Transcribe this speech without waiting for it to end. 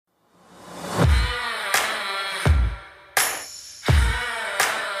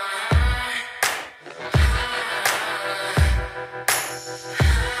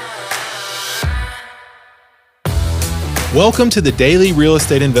Welcome to the Daily Real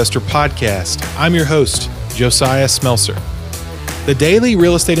Estate Investor Podcast. I'm your host, Josiah Smelser. The Daily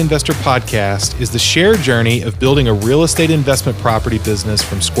Real Estate Investor Podcast is the shared journey of building a real estate investment property business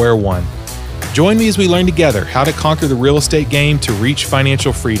from square one. Join me as we learn together how to conquer the real estate game to reach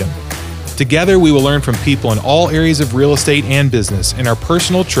financial freedom. Together, we will learn from people in all areas of real estate and business in our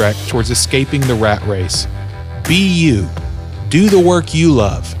personal trek towards escaping the rat race. Be you. Do the work you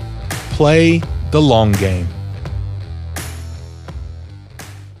love. Play the long game.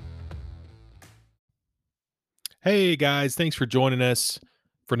 Hey guys, thanks for joining us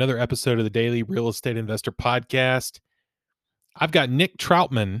for another episode of the Daily Real Estate Investor Podcast. I've got Nick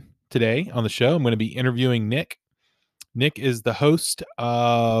Troutman today on the show. I'm going to be interviewing Nick. Nick is the host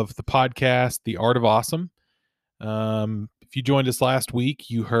of the podcast, The Art of Awesome. If you joined us last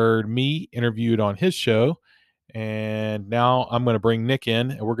week, you heard me interviewed on his show, and now I'm going to bring Nick in,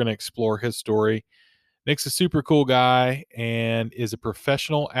 and we're going to explore his story. Nick's a super cool guy and is a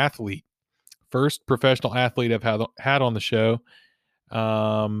professional athlete. First professional athlete I've had on the show.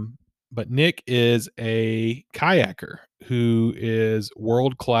 But Nick is a kayaker who is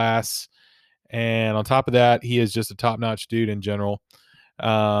world class. And on top of that, he is just a top-notch dude in general.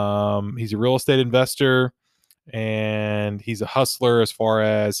 He's a real estate investor and he's a hustler as far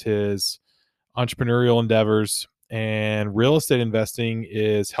as his entrepreneurial endeavors. And real estate investing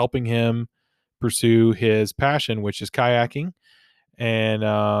is helping him pursue his passion, which is kayaking.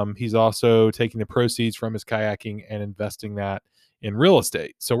 And he's also taking the proceeds from his kayaking and investing that in real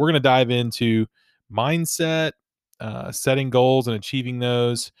estate. So we're going to dive into mindset, setting goals and achieving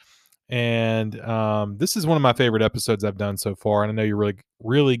those. And this is one of my favorite episodes I've done so far. And I know you're really,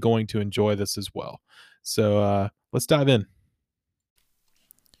 really going to enjoy this as well. So let's dive in.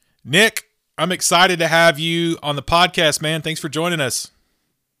 Nick, I'm excited to have you on the podcast, man. Thanks for joining us.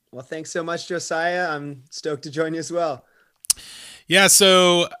 Well, thanks so much, Josiah. I'm stoked to join you as well. Yeah,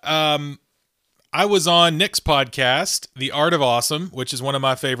 so I was on Nick's podcast, The Art of Awesome, which is one of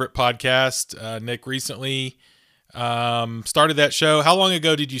my favorite podcasts. Nick recently started that show. How long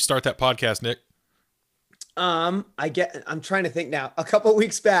ago did you start that podcast, Nick? I'm trying to think now. A couple of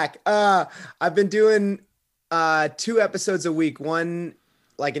weeks back. I've been doing 2 episodes a week. One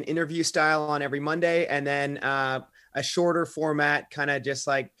like an interview style on every Monday, and then a shorter format, kind of just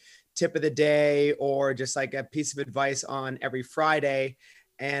like tip of the day or just like a piece of advice on every Friday.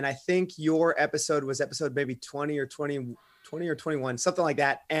 And I think your episode was episode maybe 20 or 21, something like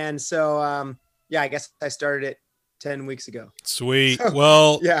that. And so, yeah, I guess I started it 10 weeks ago. Sweet.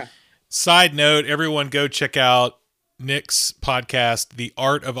 Well, yeah. Side note, everyone go check out Nick's podcast, The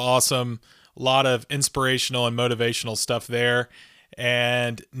Art of Awesome. A lot of inspirational and motivational stuff there.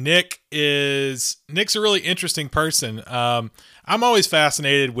 And Nick's a really interesting person. I'm always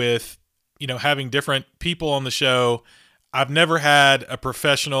fascinated with, having different people on the show. I've never had a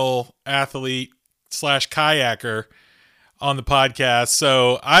professional athlete / kayaker on the podcast.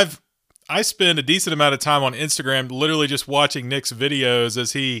 So I spend a decent amount of time on Instagram, literally just watching Nick's videos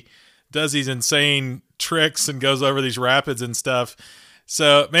as he does these insane tricks and goes over these rapids and stuff.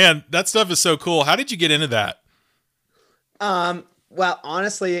 So man, that stuff is so cool. How did you get into that? Well,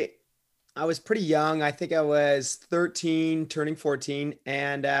 honestly, I was pretty young. I think I was 13, turning 14.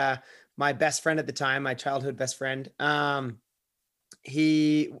 And my best friend at the time, my childhood best friend,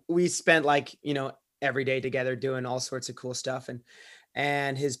 we spent every day together doing all sorts of cool stuff.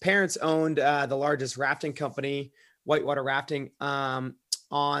 And his parents owned the largest rafting company, whitewater rafting, on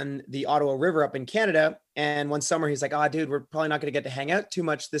the Ottawa River up in Canada. And one summer he's like, "Oh, dude, we're probably not going to get to hang out too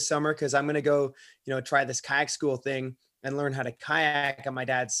much this summer because I'm going to go, try this kayak school thing and learn how to kayak at my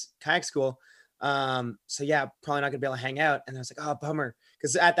dad's kayak school. So yeah, probably not gonna be able to hang out." And I was like, "Oh, bummer."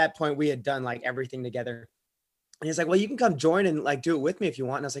 Cause at that point we had done like everything together. And he's like, "Well, you can come join and like do it with me if you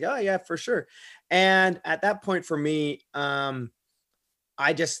want." And I was like, "Oh yeah, for sure." And at that point for me,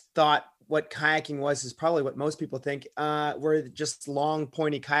 I just thought what kayaking was is probably what most people think, were just long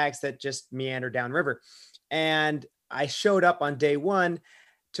pointy kayaks that just meander downriver. And I showed up on day one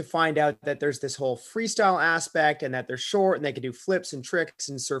to find out that there's this whole freestyle aspect and that they're short and they can do flips and tricks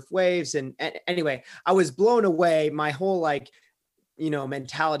and surf waves. And anyway, I was blown away. My whole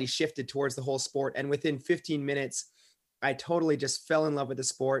mentality shifted towards the whole sport. And within 15 minutes, I totally just fell in love with the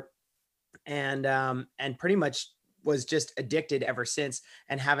sport and pretty much was just addicted ever since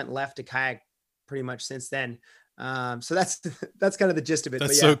and haven't left a kayak pretty much since then. So that's kind of the gist of it.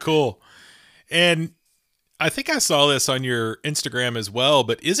 That's so cool. And I think I saw this on your Instagram as well,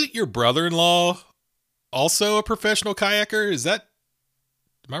 but isn't your brother-in-law also a professional kayaker? Am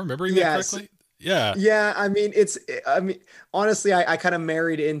I remembering that correctly? Yeah. Yeah, I mean, I mean, honestly, I kind of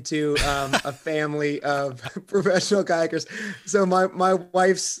married into a family of professional kayakers. So my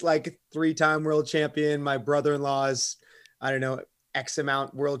wife's like 3-time world champion. My brother-in-law's, I don't know, X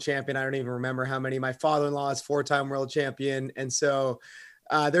amount world champion. I don't even remember how many. My father-in-law is 4-time world champion. And so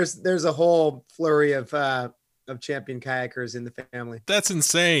there's a whole flurry of champion kayakers in the family. That's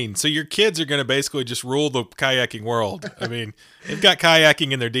insane. So your kids are going to basically just rule the kayaking world. I mean, they've got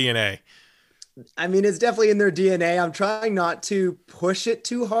kayaking in their DNA. I mean, it's definitely in their DNA. I'm trying not to push it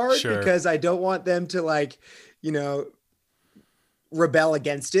too hard Sure. because I don't want them to like, you know, rebel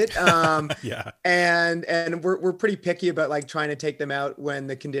against it. Yeah. And we're pretty picky about like trying to take them out when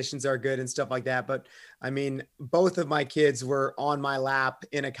the conditions are good and stuff like that. But I mean, both of my kids were on my lap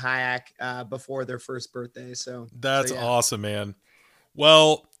in a kayak before their first birthday. So That's yeah. awesome, man.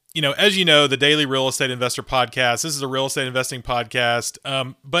 Well, as you know, the Daily Real Estate Investor Podcast. This is a real estate investing podcast.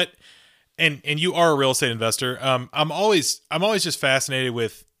 But and you are a real estate investor. I'm always just fascinated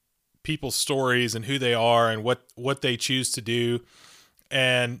with people's stories and who they are and what they choose to do.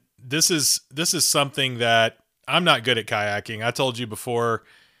 And this is something that I'm not good at kayaking. I told you before,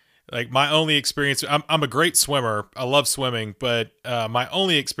 like my only experience, I'm a great swimmer. I love swimming, but my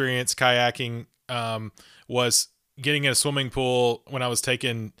only experience kayaking was getting in a swimming pool when I was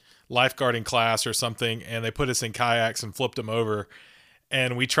taking lifeguarding class or something, and they put us in kayaks and flipped them over.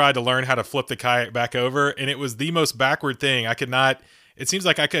 And we tried to learn how to flip the kayak back over, and it was the most backward thing. I could not. It seems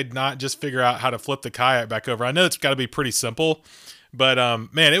like I could not just figure out how to flip the kayak back over. I know it's got to be pretty simple, but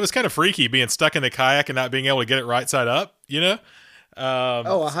man, it was kind of freaky being stuck in the kayak and not being able to get it right side up. Um,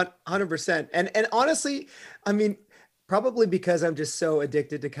 Oh, 100%. And honestly, I mean, probably because I'm just so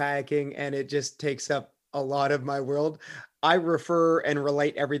addicted to kayaking and it just takes up a lot of my world. I refer and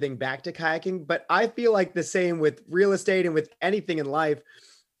relate everything back to kayaking, but I feel like the same with real estate and with anything in life.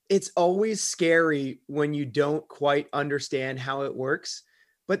 It's always scary when you don't quite understand how it works.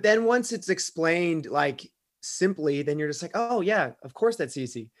 But then once it's explained like simply, then you're just like, oh yeah, of course that's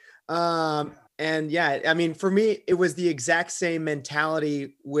easy. And yeah, I mean, for me, it was the exact same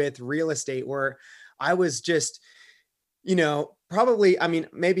mentality with real estate where I was just, probably, I mean,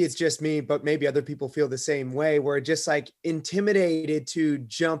 maybe it's just me, but maybe other people feel the same way, where just like intimidated to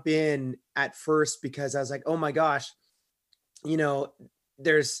jump in at first because I was like, oh my gosh, you know,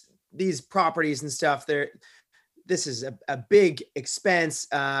 there's these properties and stuff there. This is a big expense,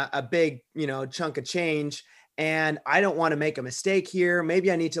 a big, chunk of change. And I don't want to make a mistake here.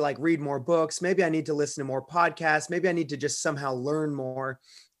 Maybe I need to like read more books. Maybe I need to listen to more podcasts. Maybe I need to just somehow learn more.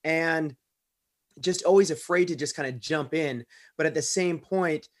 And just always afraid to just kind of jump in. But at the same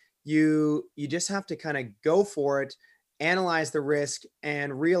point, you just have to kind of go for it, analyze the risk,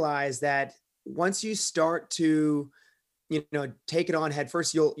 and realize that once you start to take it on head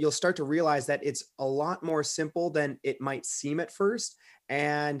first, you'll start to realize that it's a lot more simple than it might seem at first.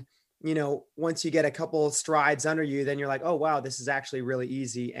 And once you get a couple of strides under you, then you're like, oh wow, this is actually really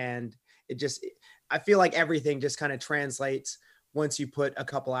easy. And I feel like everything just kind of translates once you put a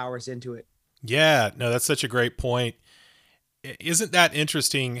couple hours into it. yeah, no, that's such a great point. Isn't that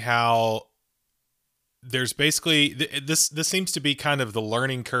interesting how there's basically this seems to be kind of the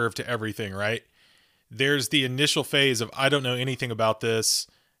learning curve to everything, right? There's the initial phase of I don't know anything about this,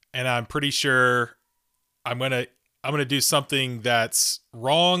 and I'm pretty sure I'm gonna do something that's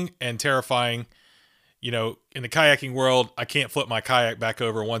wrong and terrifying. In the kayaking world, I can't flip my kayak back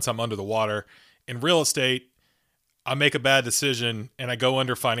over once I'm under the water. In real estate, I make a bad decision and I go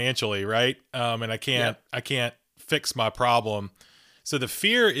under financially, right? And I can't Yep. I can't fix my problem. So the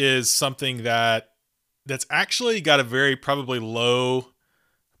fear is something that's actually got a very probably low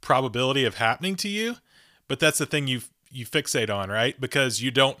probability of happening to you, but that's the thing you fixate on, right? Because you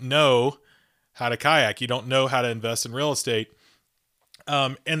don't know how to kayak, you don't know how to invest in real estate.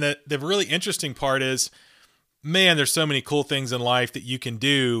 And the really interesting part is, man, there's so many cool things in life that you can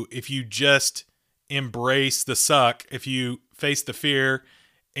do if you just embrace the suck, if you face the fear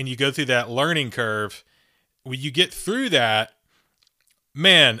and you go through that learning curve. When you get through that,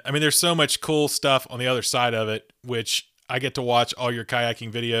 man, I mean, there's so much cool stuff on the other side of it, which I get to watch all your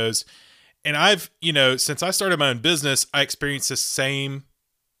kayaking videos. And since I started my own business, I experienced the same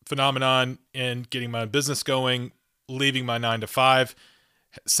phenomenon in getting my own business going, leaving my 9 to 5.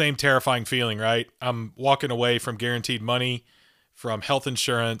 Same terrifying feeling, right? I'm walking away from guaranteed money, from health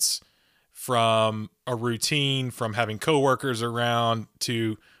insurance, from a routine, from having coworkers around,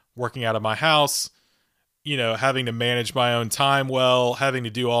 to working out of my house, having to manage my own time well, having to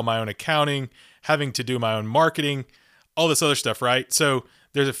do all my own accounting, having to do my own marketing, all this other stuff, right? So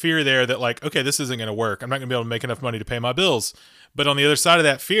there's a fear there that like, okay, this isn't going to work. I'm not going to be able to make enough money to pay my bills. But on the other side of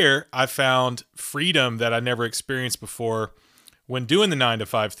that fear, I found freedom that I never experienced before when doing the 9 to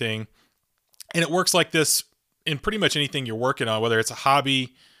 5 thing. And it works like this in pretty much anything you're working on, whether it's a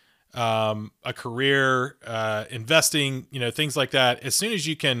hobby, a career, investing, things like that. As soon as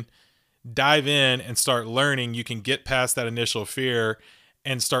you can dive in and start learning, you can get past that initial fear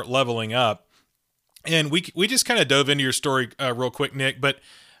and start leveling up. And we just kind of dove into your story real quick, Nick, but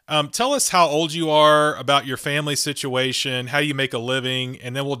tell us how old you are, about your family situation, how you make a living,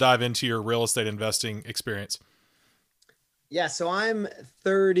 and then we'll dive into your real estate investing experience. Yeah, so I'm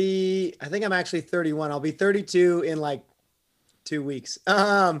 30. I think I'm actually 31. I'll be 32 in like 2 weeks.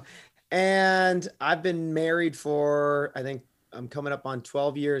 And I've been married for, I think I'm coming up on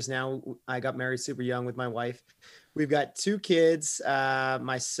 12 years now. I got married super young with my wife. We've got 2 kids.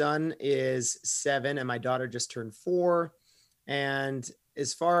 My son is 7 and my daughter just turned 4. And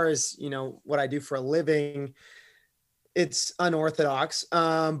as far as, what I do for a living, it's unorthodox.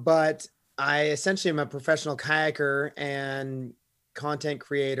 But I essentially am a professional kayaker and content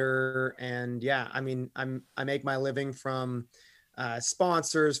creator. And yeah, I mean, I make my living from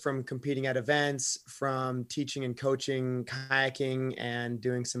sponsors, from competing at events, from teaching and coaching kayaking, and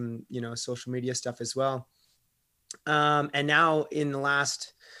doing some, social media stuff as well. And now in the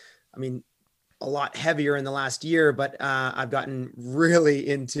last, I mean, a lot heavier in the last year, but I've gotten really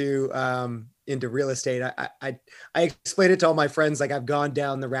into real estate. I explain it to all my friends, like I've gone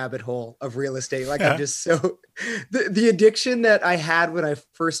down the rabbit hole of real estate. Like I'm just so the addiction that I had when I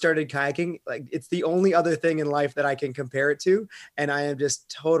first started kayaking, like it's the only other thing in life that I can compare it to. And I am just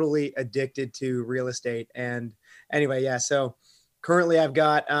totally addicted to real estate. And anyway, yeah. So currently I've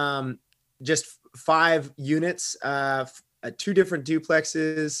got just 5 units, 2 different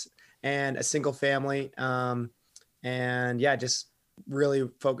duplexes and a single family. And yeah, just really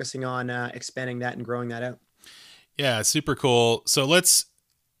focusing on expanding that and growing that out. Yeah, super cool. So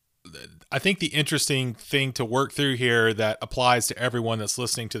I think the interesting thing to work through here that applies to everyone that's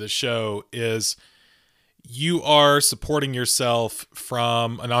listening to the show is you are supporting yourself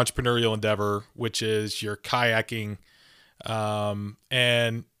from an entrepreneurial endeavor, which is your kayaking.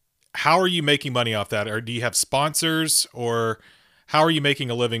 And how are you making money off that? Or do you have sponsors, or how are you making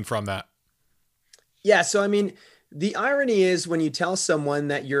a living from that? Yeah. So, I mean, the irony is when you tell someone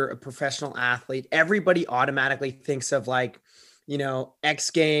that you're a professional athlete, everybody automatically thinks of like,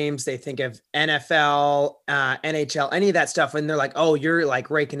 X Games, they think of NFL, NHL, any of that stuff. And they're like, oh, you're like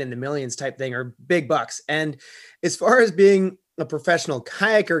raking in the millions type thing, or big bucks. And as far as being a professional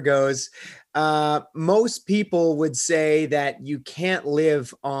kayaker goes, most people would say that you can't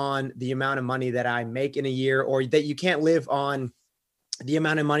live on the amount of money that I make in a year, or that you can't live on the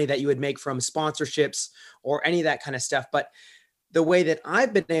amount of money that you would make from sponsorships or any of that kind of stuff. But the way that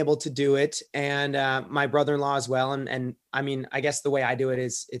I've been able to do it, and my brother-in-law as well, and I mean, I guess the way I do it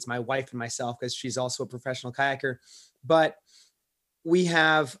is it's my wife and myself, because she's also a professional kayaker, but we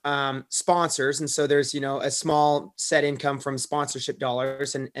have sponsors. And so there's, a small set income from sponsorship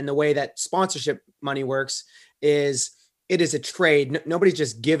dollars. And the way that sponsorship money works is it is a trade. Nobody's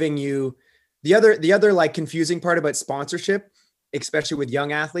just giving you the other like confusing part about sponsorship, especially with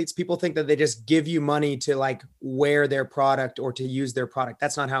young athletes. People think that they just give you money to like wear their product or to use their product.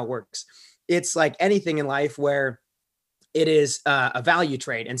 That's not how it works. It's like anything in life where it is a value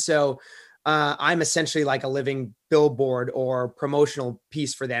trade. And so I'm essentially like a living billboard or promotional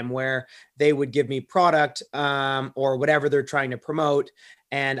piece for them, where they would give me product or whatever they're trying to promote.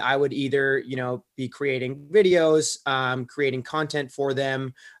 And I would either, be creating videos, creating content for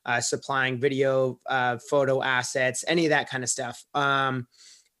them, supplying video, photo assets, any of that kind of stuff. And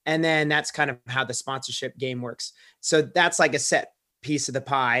then that's kind of how the sponsorship game works. So that's like a set piece of the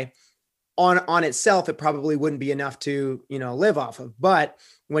pie. On itself, it probably wouldn't be enough to, live off of. But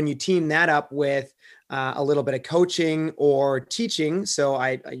when you team that up with a little bit of coaching or teaching, so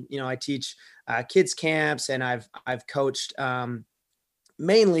I teach kids camps, and I've coached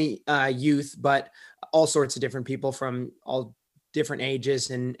mainly youth, but all sorts of different people from all different ages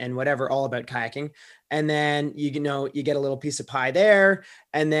and whatever, all about kayaking. And then you get a little piece of pie there,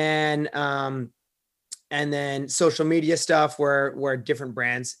 and then social media stuff where different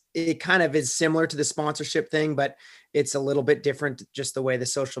brands, it kind of is similar to the sponsorship thing, but it's a little bit different, just the way the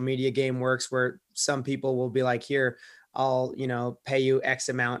social media game works, where some people will be like, here, I'll, pay you X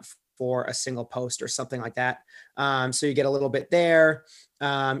amount for a single post or something like that. So you get a little bit there.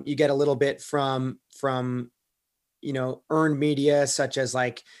 You get a little bit from earned media, such as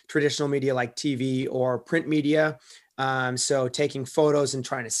like traditional media, like TV or print media. So taking photos and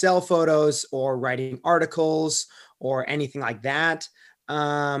trying to sell photos, or writing articles or anything like that.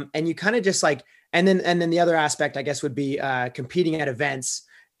 And you kind of just like, and then the other aspect, I guess, would be competing at events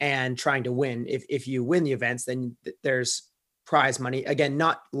and trying to win. If you win the events, then there's prize money. Again,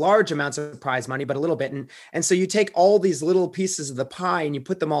 not large amounts of prize money, but a little bit. And so you take all these little pieces of the pie and you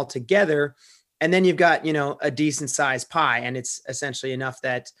put them all together, and then you've got, a decent sized pie, and it's essentially enough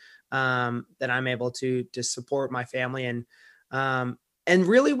that that I'm able to support my family. And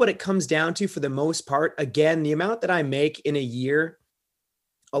really what it comes down to for the most part, again, the amount that I make in a year,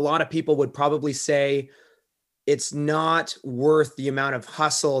 a lot of people would probably say it's not worth the amount of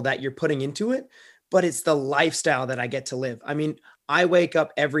hustle that you're putting into it, but it's the lifestyle that I get to live. I mean, I wake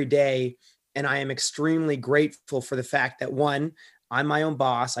up every day and I am extremely grateful for the fact that, one, I'm my own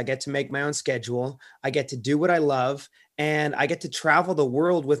boss. I get to make my own schedule. I get to do what I love, and I get to travel the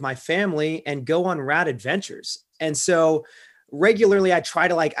world with my family and go on rad adventures. And so regularly I try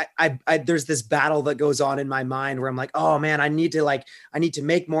to like, there's this battle that goes on in my mind where I'm like, oh man, I need to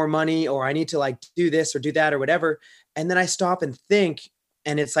make more money, or I need to like do this or do that or whatever. And then I stop and think,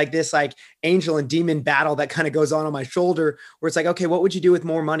 and it's like this like angel and demon battle that kind of goes on my shoulder, where it's like, okay, what would you do with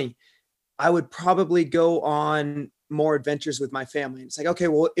more money? I would probably go on more adventures with my family. It's like, okay,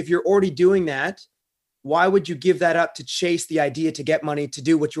 well, if you're already doing that, why would you give that up to chase the idea to get money to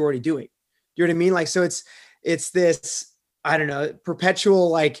do what you're already doing? You know what I mean? Like, so it's this, I don't know, perpetual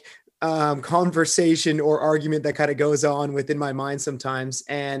like conversation or argument that kind of goes on within my mind sometimes.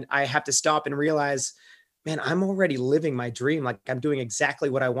 And I have to stop and realize, man, I'm already living my dream. Like, I'm doing exactly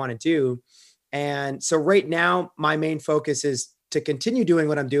what I want to do. And so right now, my main focus is to continue doing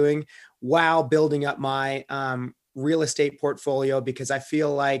what I'm doing while building up my real estate portfolio, because I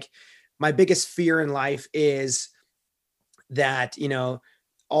feel like my biggest fear in life is that,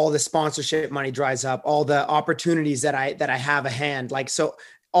 all the sponsorship money dries up, all the opportunities that I have a hand, like, so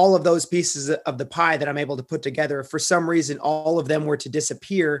all of those pieces of the pie that I'm able to put together, if for some reason all of them were to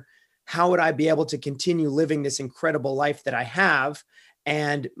disappear, how would I be able to continue living this incredible life that I have?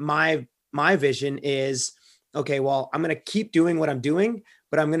 And my vision is, okay, well, I'm going to keep doing what I'm doing,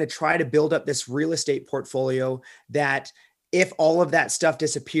 but I'm going to try to build up this real estate portfolio that, if all of that stuff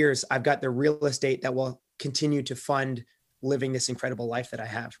disappears, I've got the real estate that will continue to fund living this incredible life that I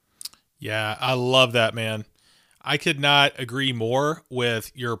have. Yeah, I love that, man. I could not agree more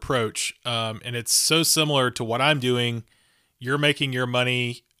with your approach. And it's so similar to what I'm doing. You're making your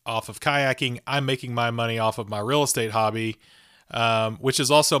money off of kayaking. I'm making my money off of my real estate hobby, which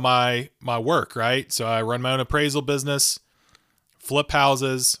is also my work, right? So I run my own appraisal business, flip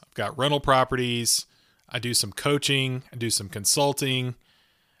houses. I've got rental properties. I do some coaching. I do some consulting.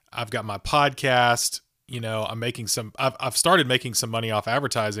 I've got my podcast. I've started making some money off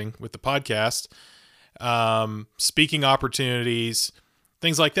advertising with the podcast, speaking opportunities,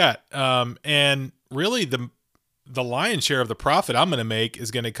 things like that. And really the lion's share of the profit I'm going to make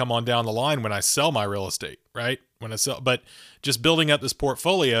is going to come on down the line when I sell my real estate, right? But just building up this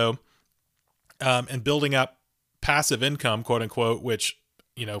portfolio, and building up passive income, quote unquote, which,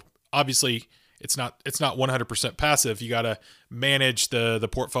 obviously it's not 100% passive. You got to manage the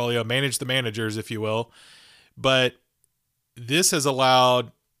portfolio, manage the managers, if you will. But this has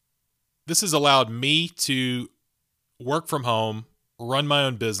allowed me to work from home, run my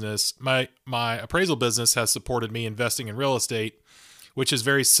own business. My appraisal business has supported me investing in real estate, which is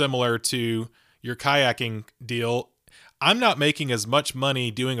very similar to your kayaking deal. I'm not making as much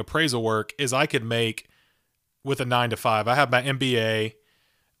money doing appraisal work as I could make with a 9-to-5. I have my MBA.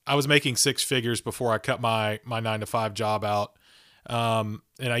 I was making six figures before I cut my 9-to-5 job out. And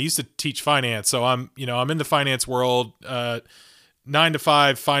I used to teach finance. So I'm in the finance world.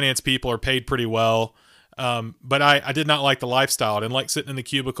 9-to-5 finance people are paid pretty well. But I did not like the lifestyle. I didn't like sitting in the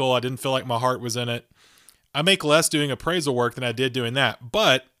cubicle. I didn't feel like my heart was in it. I make less doing appraisal work than I did doing that,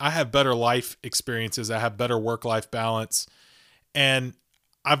 but I have better life experiences. I have better work-life balance. And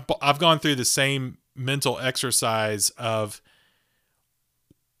I've gone through the same mental exercise of,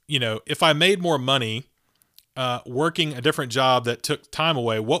 if I made more money working a different job that took time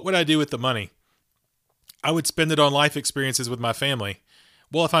away, what would I do with the money? I would spend it on life experiences with my family.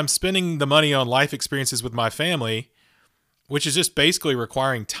 Well, if I'm spending the money on life experiences with my family, which is just basically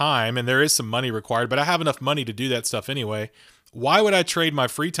requiring time, and there is some money required, but I have enough money to do that stuff anyway, why would I trade my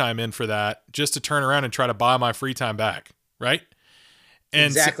free time in for that just to turn around and try to buy my free time back, right? And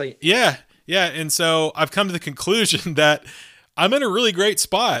exactly. So, yeah. And so I've come to the conclusion that I'm in a really great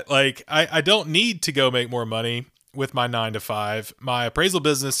spot. Like, I don't need to go make more money with my 9-to-5. My appraisal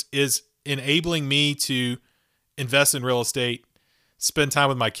business is enabling me to invest in real estate, spend time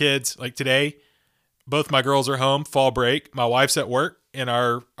with my kids. Like today, both my girls are home, fall break. My wife's at work, and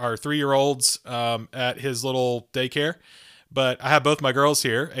our 3-year-old's at his little daycare. But I have both my girls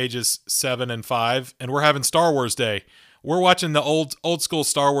here, ages 7 and 5, and we're having Star Wars Day. We're watching the old school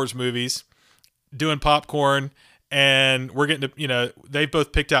Star Wars movies, doing popcorn, and we're getting to, they've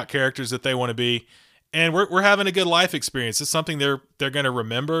both picked out characters that they want to be, and we're having a good life experience. It's something they're going to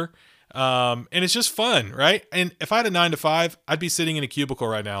remember, and it's just fun, right? And if I had a 9 to 5, I'd be sitting in a cubicle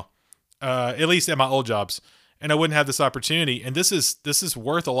right now, at least at my old jobs, and I wouldn't have this opportunity. And this is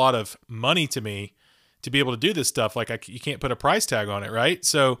worth a lot of money to me to be able to do this stuff. Like you can't put a price tag on it, right?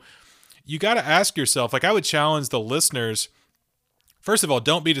 So you got to ask yourself. Like I would challenge the listeners. First of all,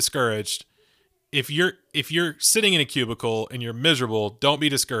 don't be discouraged. If you're sitting in a cubicle and you're miserable, don't be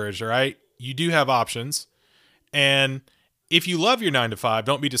discouraged, all right? You do have options. And if you love your 9 to 5,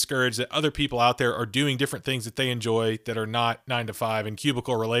 don't be discouraged that other people out there are doing different things that they enjoy that are not 9 to 5 and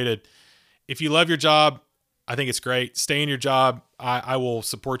cubicle related. If you love your job, I think it's great. Stay in your job. I will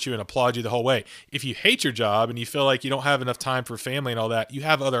support you and applaud you the whole way. If you hate your job and you feel like you don't have enough time for family and all that, you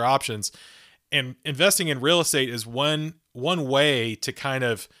have other options. And investing in real estate is one way to kind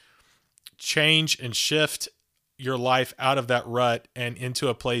of change and shift your life out of that rut and into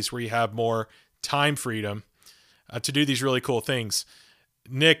a place where you have more time freedom to do these really cool things.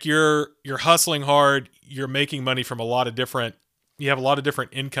 Nick, you're hustling hard. You're making money from you have a lot of different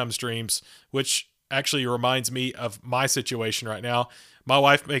income streams, which actually reminds me of my situation right now. My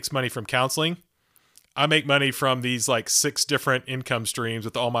wife makes money from counseling. I make money from these like 6 different income streams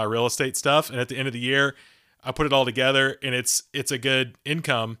with all my real estate stuff. And at the end of the year, I put it all together and it's a good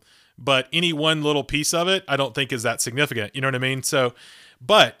income. But any one little piece of it, I don't think is that significant. You know what I mean? So,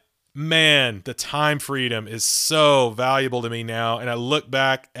 but man, the time freedom is so valuable to me now. And I look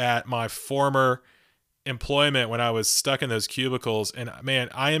back at my former employment when I was stuck in those cubicles, and man,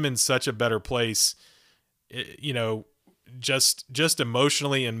 I am in such a better place, just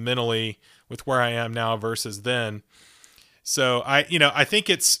emotionally and mentally with where I am now versus then. So I think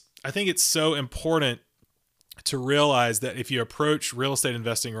it's so important to realize that if you approach real estate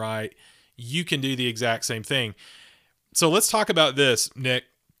investing right, you can do the exact same thing. So let's talk about this, Nick.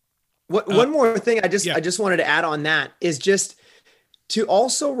 One more thing I Yeah. just wanted to add on that is just to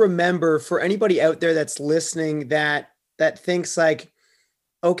also remember for anybody out there that's listening that thinks like,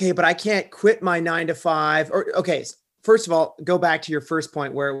 okay, but I can't quit my 9 to 5. Or okay, first of all, go back to your first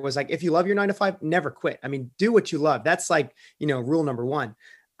point where it was like, if you love your 9 to 5, never quit. I mean, do what you love. That's like, rule number one.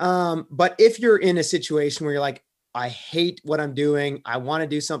 But if you're in a situation where you're like, I hate what I'm doing, I want to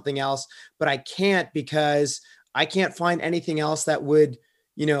do something else, but I can't because I can't find anything else that would,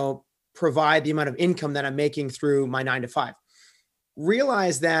 provide the amount of income that I'm making through my 9 to 5.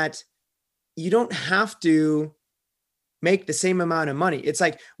 Realize that you don't have to make the same amount of money. It's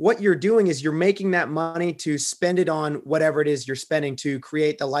like what you're doing is you're making that money to spend it on whatever it is you're spending to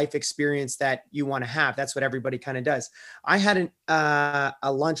create the life experience that you want to have. That's what everybody kind of does. I had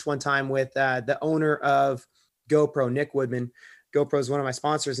a lunch one time with the owner of GoPro, Nick Woodman. GoPro is one of my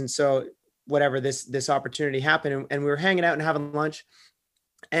sponsors. And so whatever this opportunity happened and we were hanging out and having lunch.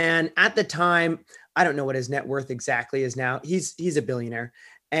 And at the time, I don't know what his net worth exactly is now. He's a billionaire.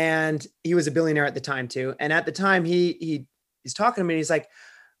 And he was a billionaire at the time too. And at the time he's talking to me and he's like,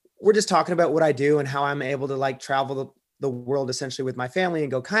 we're just talking about what I do and how I'm able to like travel the world essentially with my family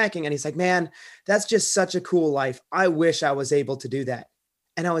and go kayaking. And he's like, man, that's just such a cool life. I wish I was able to do that.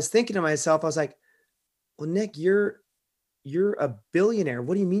 And I was thinking to myself, I was like, well, Nick, you're a billionaire.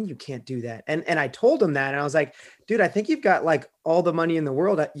 What do you mean you can't do that? And I told him that, and I was like, dude, I think you've got like all the money in the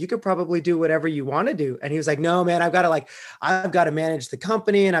world. You could probably do whatever you want to do. And he was like, no, man, I've got to manage the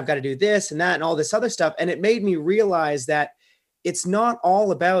company and I've got to do this and that and all this other stuff. And it made me realize that it's not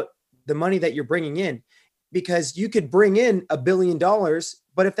all about the money that you're bringing in, because you could bring in $1 billion,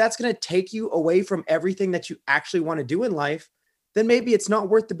 but if that's going to take you away from everything that you actually want to do in life, then maybe it's not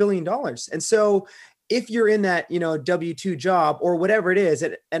worth the $1 billion. And so if you're in that, W-2 job or whatever it is,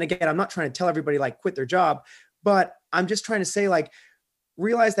 and again, I'm not trying to tell everybody like quit their job, but I'm just trying to say like,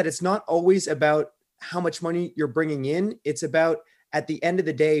 realize that it's not always about how much money you're bringing in. It's about at the end of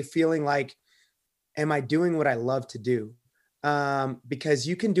the day, feeling like, am I doing what I love to do? Because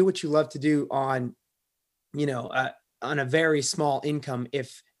you can do what you love to do on a very small income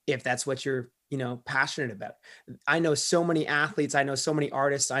if that's what you're passionate about. I know so many athletes, I know so many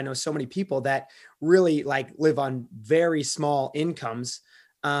artists, I know so many people that really like live on very small incomes,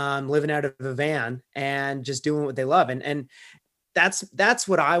 living out of a van and just doing what they love. And that's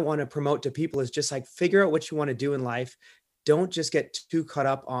what I want to promote to people, is just like figure out what you want to do in life. Don't just get too caught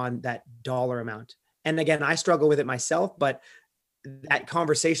up on that dollar amount. And again, I struggle with it myself, but that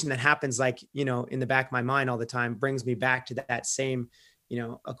conversation that happens like, in the back of my mind all the time brings me back to that same,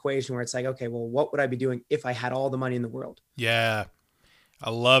 equation where it's like, okay, well, what would I be doing if I had all the money in the world? Yeah. I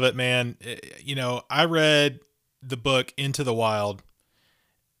love it, man. I read the book Into the Wild,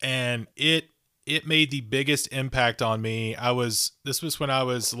 and it made the biggest impact on me. This was when I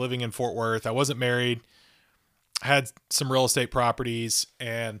was living in Fort Worth. I wasn't married. I had some real estate properties,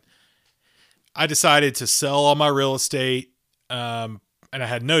 and I decided to sell all my real estate, and I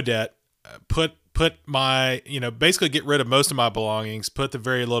had no debt. Put my, basically get rid of most of my belongings, put the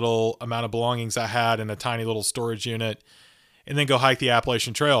very little amount of belongings I had in a tiny little storage unit, and then go hike the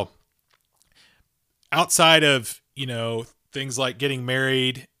Appalachian Trail. Outside of, things like getting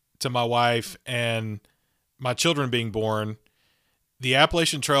married to my wife and my children being born, the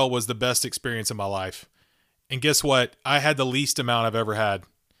Appalachian Trail was the best experience of my life. And guess what? I had the least amount I've ever had.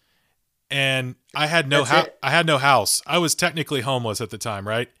 And I had no I had no house. I was technically homeless at the time,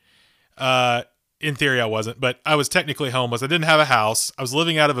 right? In theory I wasn't, but I was technically homeless. I didn't have a house. I was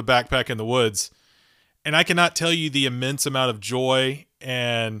living out of a backpack in the woods. And I cannot tell you the immense amount of joy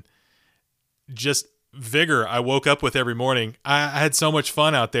and just vigor I woke up with every morning. I had so much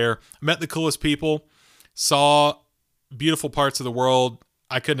fun out there. Met the coolest people, saw beautiful parts of the world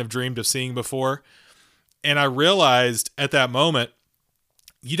I couldn't have dreamed of seeing before. And I realized at that moment,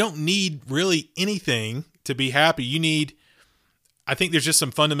 you don't need really anything to be happy. I think there's just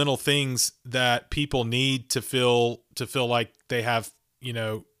some fundamental things that people need to feel like they have,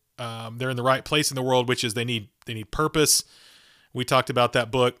 they're in the right place in the world, which is they need purpose. We talked about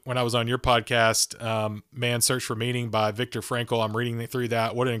that book when I was on your podcast, Man's Search for Meaning by Viktor Frankl. I'm reading through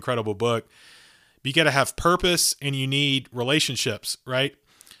that. What an incredible book. But you got to have purpose, and you need relationships, right?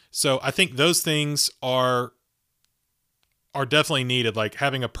 So I think those things are definitely needed, like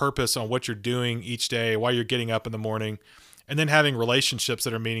having a purpose on what you're doing each day, why you're getting up in the morning, and then having relationships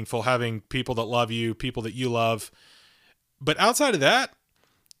that are meaningful, having people that love you, people that you love. But outside of that,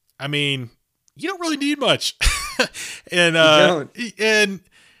 I mean, you don't really need much. And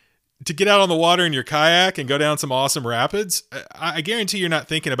to get out on the water in your kayak and go down some awesome rapids, I guarantee you're not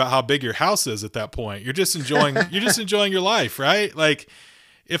thinking about how big your house is at that point. You're just enjoying your life, right? Like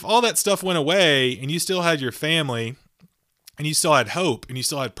if all that stuff went away and you still had your family and you still had hope and you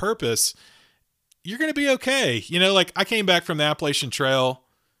still had purpose, you're going to be okay. Like I came back from the Appalachian Trail.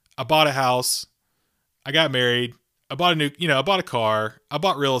 I bought a house. I got married. I bought I bought a car. I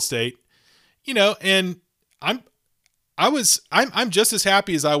bought real estate, and I'm just as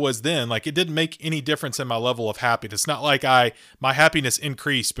happy as I was then. Like it didn't make any difference in my level of happiness. It's not like my happiness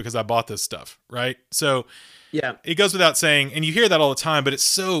increased because I bought this stuff. Right. So yeah, it goes without saying, and you hear that all the time, but it's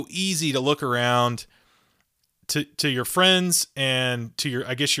so easy to look around to your friends and to your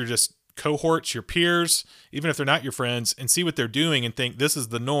just cohorts, your peers, even if they're not your friends, and see what they're doing and think this is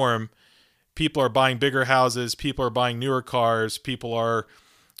the norm. People are buying bigger houses. People are buying newer cars. People are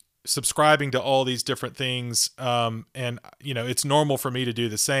subscribing to all these different things. And it's normal for me to do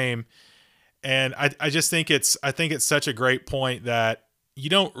the same. And I just think it's such a great point that you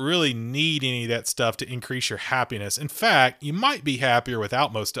don't really need any of that stuff to increase your happiness. In fact, you might be happier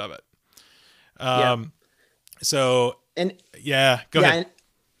without most of it. So, and yeah, go ahead.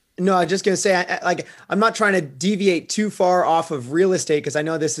 No, I was just going to say, I'm not trying to deviate too far off of real estate because I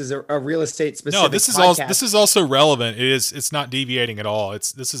know this is a real estate specific. No, this is also relevant. It's not deviating at all.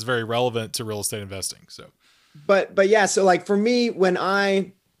 This is very relevant to real estate investing. So, but yeah, so like for me,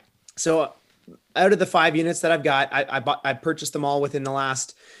 out of the 5 units that I've got, I purchased them all within the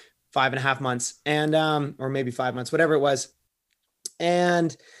last 5.5 months, and or maybe 5 months, whatever it was,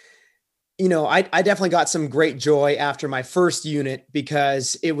 and. I definitely got some great joy after my first unit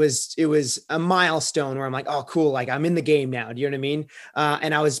because it was a milestone where I'm like, oh, cool. Like I'm in the game now. Do you know what I mean?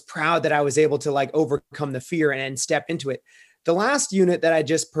 And I was proud that I was able to like overcome the fear and step into it. The last unit that I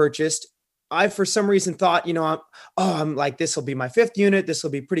just purchased, I, for some reason thought, I'm like, this will be my 5th unit. This will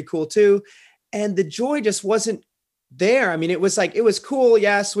be pretty cool too. And the joy just wasn't there. I mean, it was cool.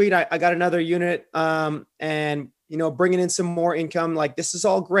 Yeah, sweet. I got another unit. And bringing in some more income, like this is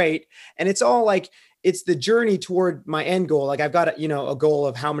all great. And it's all like, it's the journey toward my end goal. Like I've got a goal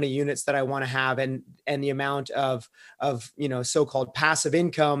of how many units that I want to have and the amount of so-called passive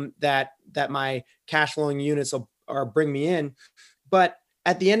income that my cash flowing units are bring me in. But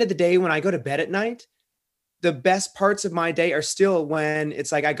at the end of the day, when I go to bed at night, the best parts of my day are still when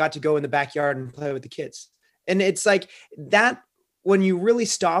it's like, I got to go in the backyard and play with the kids. And it's like that, when you really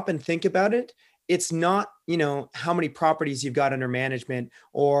stop and think about it, it's not, how many properties you've got under management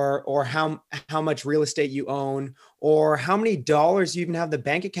or how much real estate you own or how many dollars you even have in the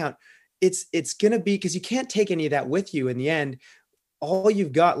bank account. It's going to be, because you can't take any of that with you in the end. All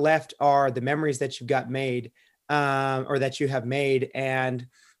you've got left are the memories that you've got made or that you have made, and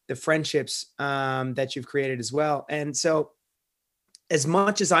the friendships that you've created as well. And so, as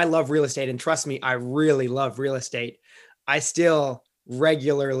much as I love real estate, and trust me, I really love real estate, I still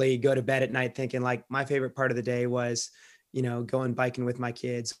regularly go to bed at night thinking like my favorite part of the day was, going biking with my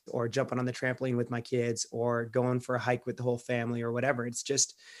kids, or jumping on the trampoline with my kids, or going for a hike with the whole family, or whatever. It's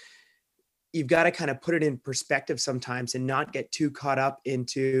just, you've got to kind of put it in perspective sometimes and not get too caught up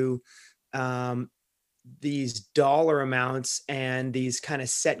into um, these dollar amounts and these kind of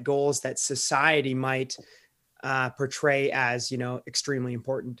set goals that society might portray as, extremely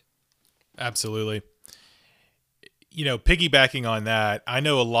important. Absolutely. Piggybacking on that, I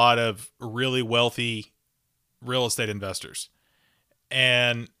know a lot of really wealthy real estate investors,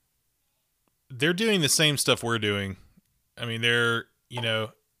 and they're doing the same stuff we're doing. I mean, they're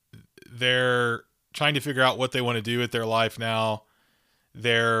trying to figure out what they want to do with their life now.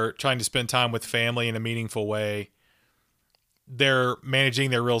 They're trying to spend time with family in a meaningful way. They're managing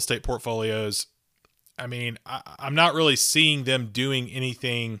their real estate portfolios. I mean, I'm not really seeing them doing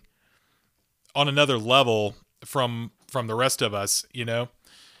anything on another level from the rest of us, And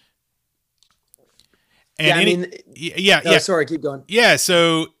Yeah, I mean, yeah, no, sorry, keep going. yeah.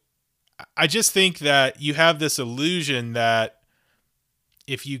 So I just think that you have this illusion that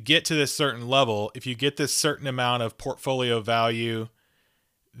if you get to this certain level, if you get this certain amount of portfolio value,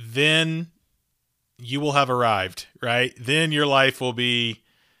 then you will have arrived, right? Then your life will be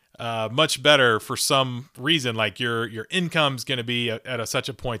much better for some reason. Like your income's going to be at such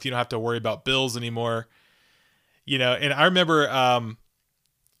a point you don't have to worry about bills anymore. And I remember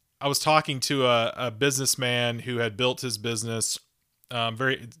I was talking to a businessman who had built his business.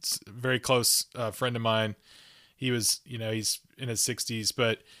 Very, very close friend of mine. He was, he's in his 60s,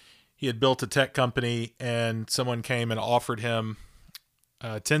 but he had built a tech company, and someone came and offered him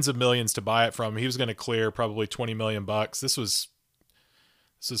tens of millions to buy it from him. He was going to clear probably 20 million bucks. This was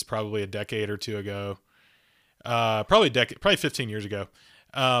probably a decade or two ago. Probably 15 years ago.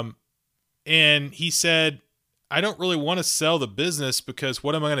 And he said, I don't really want to sell the business because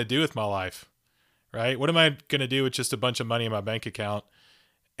what am I going to do with my life? Right? What am I going to do with just a bunch of money in my bank account?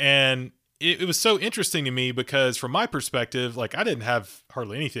 And it was so interesting to me because from my perspective, like I didn't have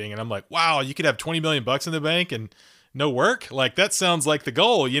hardly anything. And I'm like, wow, you could have 20 million bucks in the bank and no work. Like that sounds like the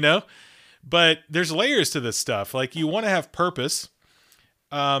goal, but there's layers to this stuff. Like you want to have purpose.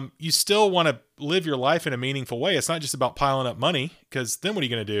 You still want to live your life in a meaningful way. It's not just about piling up money, because then what are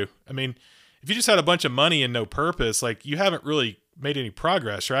you going to do? I mean, if you just had a bunch of money and no purpose, like you haven't really made any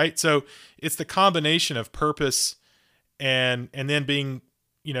progress, right? So it's the combination of purpose and then being,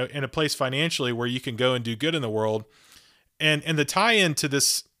 in a place financially where you can go and do good in the world. And the tie-in to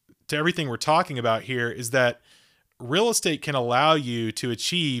this, to everything we're talking about here, is that real estate can allow you to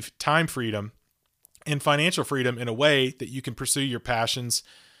achieve time freedom and financial freedom in a way that you can pursue your passions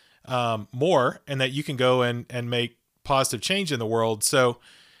more, and that you can go and make positive change in the world. So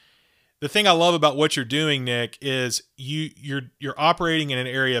the thing I love about what you're doing, Nick, is you're operating in an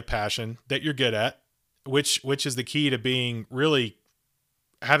area of passion that you're good at, which is the key to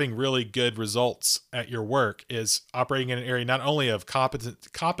having really good results at your work, is operating in an area not only of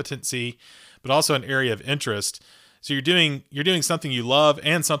competency, but also an area of interest. So you're doing something you love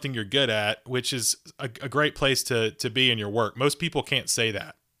and something you're good at, which is a great place to be in your work. Most people can't say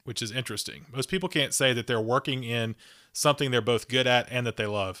that, which is interesting. Most people can't say that they're working in something they're both good at and that they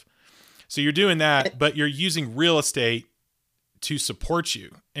love. So you're doing that, but you're using real estate to support you.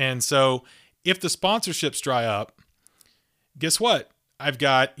 And so if the sponsorships dry up, guess what? I've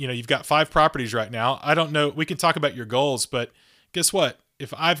got, you've got 5 properties right now. I don't know. We can talk about your goals, but guess what?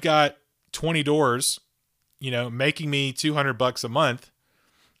 If I've got 20 doors, making me $200 a month,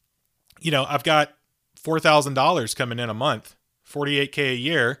 I've got $4,000 coming in a month, $48K a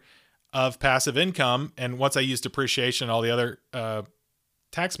year of passive income. And once I use depreciation and all the other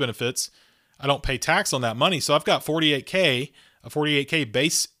tax benefits, I don't pay tax on that money. So I've got a 48K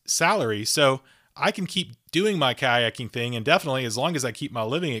base salary. So I can keep doing my kayaking thing indefinitely, as long as I keep my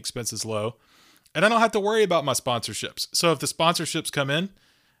living expenses low, and I don't have to worry about my sponsorships. So if the sponsorships come in,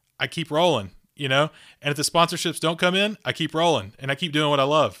 I keep rolling, and if the sponsorships don't come in, I keep rolling and I keep doing what I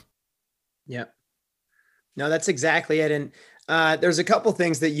love. Yeah, no, that's exactly it. And there's a couple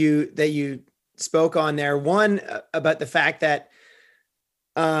things that you spoke on there. One, about the fact that,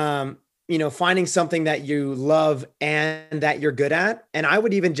 finding something that you love and that you're good at. And I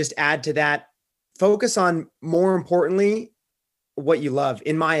would even just add to that, focus on, more importantly, what you love,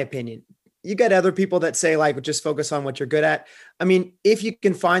 in my opinion. You got other people that say, like, just focus on what you're good at. I mean, if you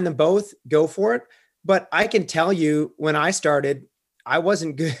can find them both, go for it. But I can tell you, when I started, I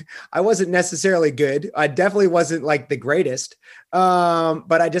wasn't good. I wasn't necessarily good. I definitely wasn't like the greatest.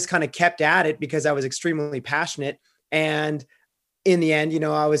 But I just kind of kept at it because I was extremely passionate. And in the end,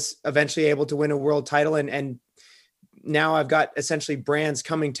 I was eventually able to win a world title, and now I've got essentially brands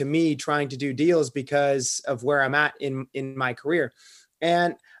coming to me trying to do deals because of where I'm at in my career.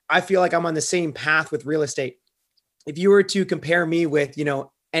 And I feel like I'm on the same path with real estate. If you were to compare me with,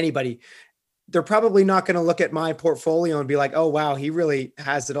 anybody, they're probably not going to look at my portfolio and be like, oh, wow, he really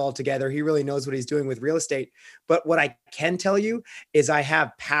has it all together. He really knows what he's doing with real estate. But what I can tell you is I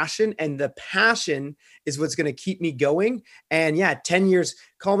have passion, and the passion is what's going to keep me going. And yeah, 10 years,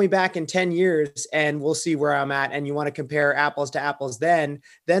 call me back in 10 years and we'll see where I'm at. And you want to compare apples to apples, then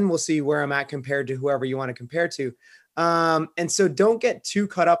we'll see where I'm at compared to whoever you want to compare to. And so don't get too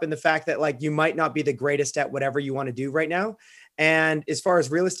caught up in the fact that like you might not be the greatest at whatever you want to do right now. And as far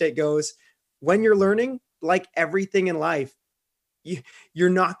as real estate goes, when you're learning, like everything in life, you're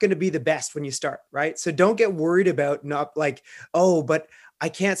not going to be the best when you start, right? So don't get worried about not like, oh, but I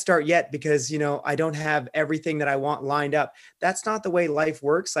can't start yet because, I don't have everything that I want lined up. That's not the way life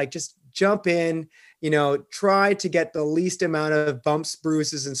works. Like just jump in, try to get the least amount of bumps,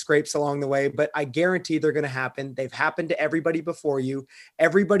 bruises, and scrapes along the way. But I guarantee they're going to happen. They've happened to everybody before you.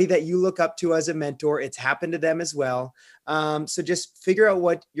 Everybody that you look up to as a mentor, it's happened to them as well. So just figure out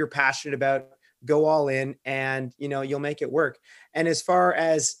what you're passionate about, go all in, and, you'll make it work. And as far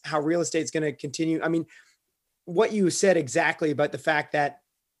as how real estate's going to continue, I mean, what you said exactly about the fact that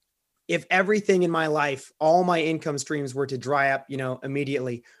if everything in my life, all my income streams were to dry up,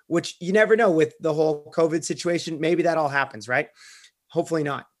 immediately, which you never know with the whole COVID situation, maybe that all happens, right? Hopefully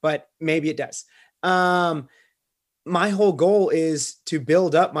not, but maybe it does. My whole goal is to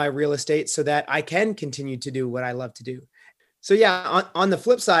build up my real estate so that I can continue to do what I love to do. So yeah, on the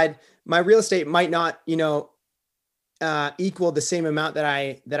flip side, my real estate might not, equal the same amount that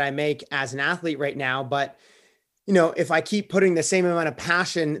I make as an athlete right now, but if I keep putting the same amount of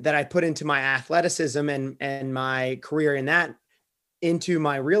passion that I put into my athleticism and my career in that into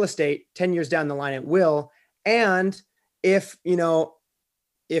my real estate, 10 years down the line, it will. And if,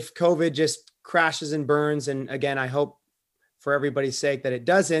 if COVID just crashes and burns, and again, I hope for everybody's sake that it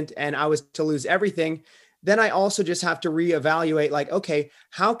doesn't, and I was to lose everything, then I also just have to reevaluate like, okay,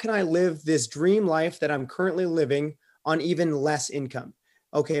 how can I live this dream life that I'm currently living on even less income?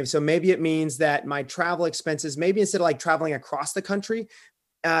 Okay, so maybe it means that my travel expenses, maybe instead of like traveling across the country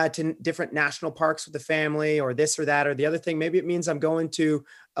to different national parks with the family or this or that or the other thing, maybe it means I'm going to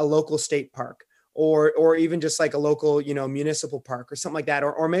a local state park or even just like a local, municipal park or something like that.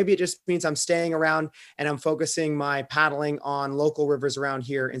 Or maybe it just means I'm staying around and I'm focusing my paddling on local rivers around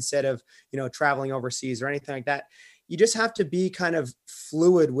here instead of, traveling overseas or anything like that. You just have to be kind of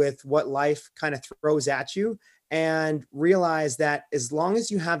fluid with what life kind of throws at you, and realize that as long as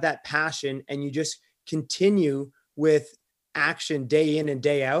you have that passion and you just continue with action day in and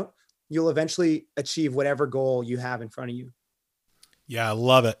day out, you'll eventually achieve whatever goal you have in front of you. Yeah, I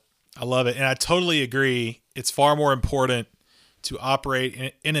love it. I love it. And I totally agree. It's far more important to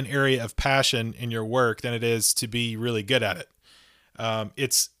operate in an area of passion in your work than it is to be really good at it.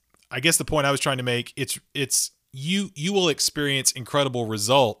 I guess the point I was trying to make, you will experience incredible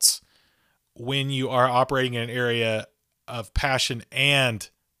results when you are operating in an area of passion and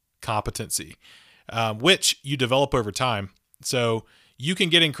competency, which you develop over time. So you can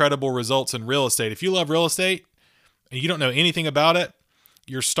get incredible results in real estate. If you love real estate and you don't know anything about it,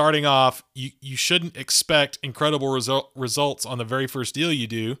 you're starting off, you shouldn't expect incredible results on the very first deal you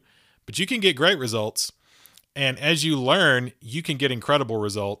do, but you can get great results. And as you learn, you can get incredible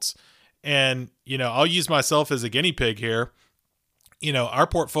results. And, I'll use myself as a guinea pig here. Our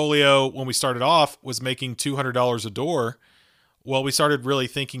portfolio when we started off was making $200 a door. Well, we started really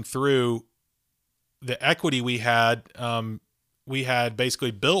thinking through the equity we had. We had basically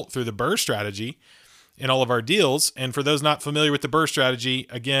built through the BRRRR strategy in all of our deals. And for those not familiar with the BRRRR strategy,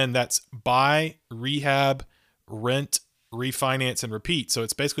 again, that's buy, rehab, rent, refinance, and repeat. So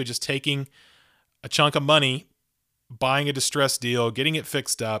it's basically just taking a chunk of money, buying a distressed deal, getting it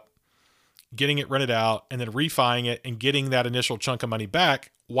fixed up, getting it rented out, and then refining it and getting that initial chunk of money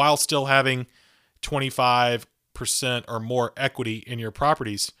back while still having 25% or more equity in your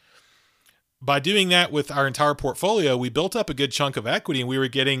properties. By doing that with our entire portfolio, we built up a good chunk of equity, and we were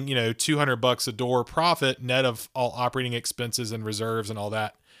getting, $200 a door profit net of all operating expenses and reserves and all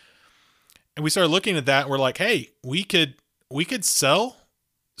that. And we started looking at that and we're like, hey, we could sell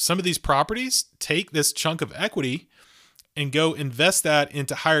some of these properties, take this chunk of equity and go invest that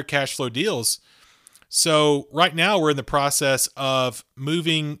into higher cash flow deals. So right now we're in the process of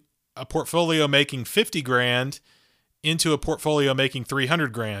moving a portfolio making 50 grand into a portfolio making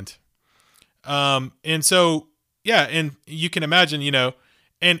 300 grand. And so, yeah, and you can imagine, and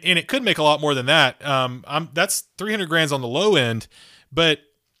it could make a lot more than that. That's 300 grand's on the low end, but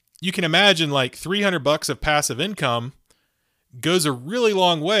you can imagine like $300 of passive income goes a really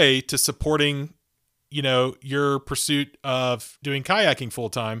long way to supporting, your pursuit of doing kayaking full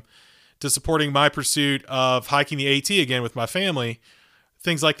time, to supporting my pursuit of hiking the AT again with my family,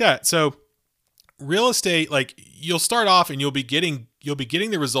 things like that. So real estate, like you'll start off and you'll be getting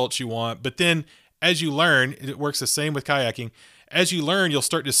the results you want, but then as you learn, it works the same with kayaking. As you learn, you'll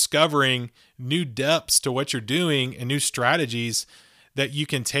start discovering new depths to what you're doing and new strategies that you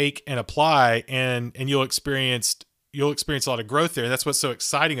can take and apply, and you'll experience a lot of growth there. And that's what's so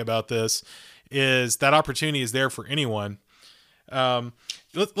exciting about this, is that opportunity is there for anyone.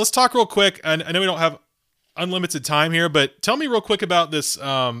 Let's talk real quick. I know we don't have unlimited time here, but tell me real quick about this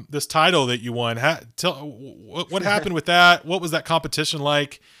this title that you won. What happened with that? What was that competition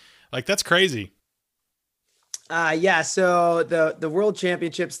like? Like, that's crazy. Yeah, so the world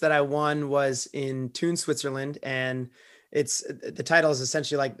championships that I won was in Thun, Switzerland, and it's the title is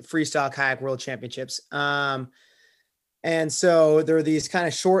essentially like the freestyle kayak world championships. And so there are these kind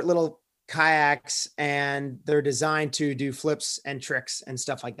of short little kayaks, and they're designed to do flips and tricks and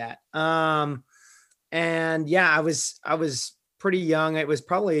stuff like that. And yeah, I was pretty young. It was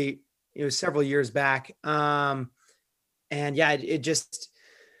several years back. And yeah,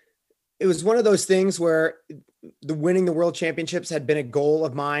 it was one of those things where the winning the world championships had been a goal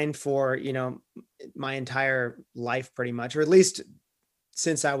of mine for, my entire life pretty much, or at least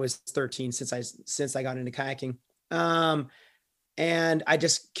since I was 13, since I got into kayaking. And I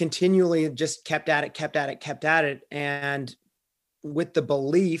just continually just kept at it. And with the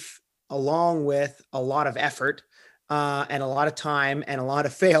belief, along with a lot of effort, and a lot of time and a lot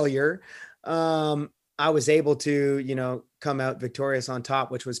of failure, I was able to, come out victorious on top,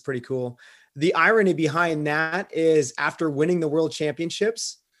 which was pretty cool. The irony behind that is, after winning the world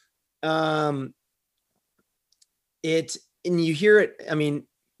championships, and you hear it. I mean,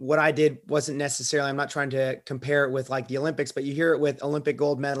 what I did wasn't necessarily, I'm not trying to compare it with like the Olympics, but you hear it with Olympic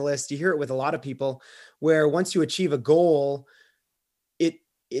gold medalists. You hear it with a lot of people, where once you achieve a goal,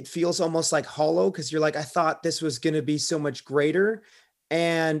 it feels almost like hollow, because you're like, I thought this was going to be so much greater.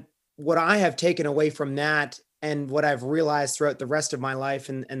 And what I have taken away from that, and what I've realized throughout the rest of my life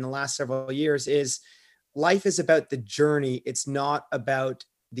and the last several years, is life is about the journey. It's not about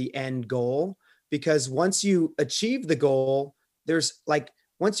the end goal, because once you achieve the goal,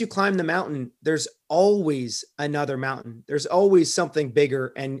 once you climb the mountain, there's always another mountain. There's always something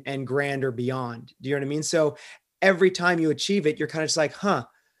bigger and grander beyond. Do you know what I mean? So every time you achieve it, you're kind of just like,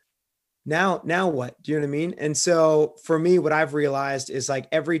 now what? Do you know what I mean? And so for me, what I've realized is, like,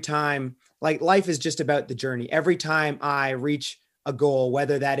 every time, like, life is just about the journey. Every time I reach a goal,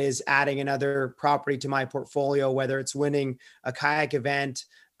 whether that is adding another property to my portfolio, whether it's winning a kayak event,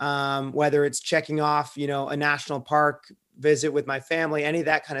 whether it's checking off, a national park visit with my family, any of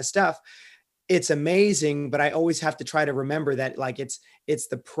that kind of stuff, it's amazing. But I always have to try to remember that, like, it's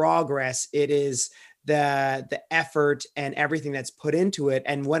the progress. It is the effort and everything that's put into it.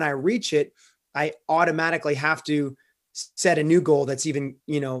 And when I reach it, I automatically have to set a new goal that's even,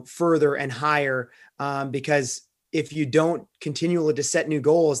 further and higher. Because if you don't continually to set new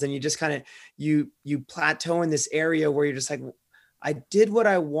goals, then you just kind of, you plateau in this area where you're just like, I did what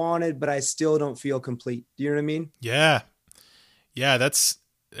I wanted, but I still don't feel complete. Do you know what I mean? Yeah. Yeah. There's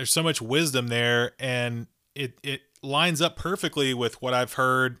so much wisdom there, and it lines up perfectly with what I've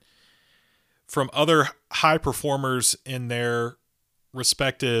heard from other high performers in their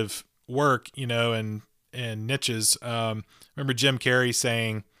respective work, and niches. Remember Jim Carrey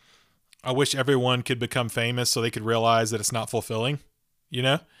saying, I wish everyone could become famous so they could realize that it's not fulfilling, you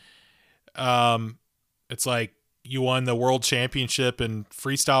know? It's like, you won the world championship in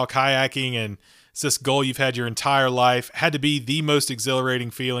freestyle kayaking, and it's this goal you've had your entire life. Had to be the most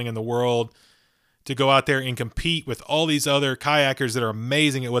exhilarating feeling in the world to go out there and compete with all these other kayakers that are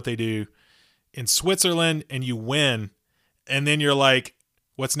amazing at what they do in Switzerland, and you win. And then you're like,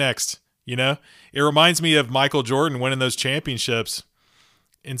 what's next? It reminds me of Michael Jordan winning those championships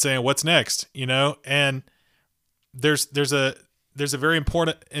and saying, what's next? And there's a very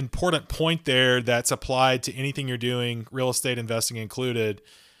important point there that's applied to anything you're doing, real estate investing included.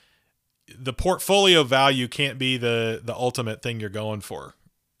 The portfolio value can't be the ultimate thing you're going for.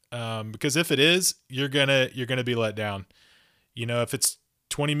 Because if it is, you're gonna be let down. If it's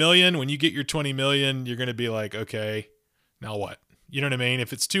 20 million, when you get your 20 million, you're going to be like, okay, now what? You know what I mean?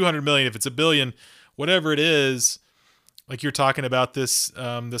 If it's 200 million, if it's a billion, whatever it is, like you're talking about this,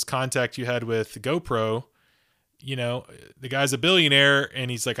 this contact you had with GoPro, you know, the guy's a billionaire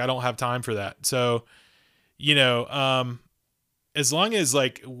and he's like, I don't have time for that. So, you know, as long as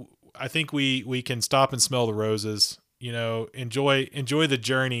like, I think we can stop and smell the roses, you know, enjoy the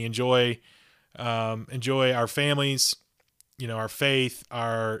journey, enjoy our families, you know, our faith,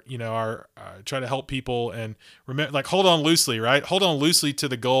 our, you know, our, try to help people and remember, like, hold on loosely, right? Hold on loosely to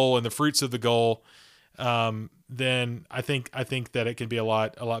the goal and the fruits of the goal. Then I think that it can be a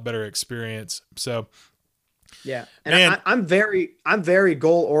lot better experience. So, Yeah. And man, I'm very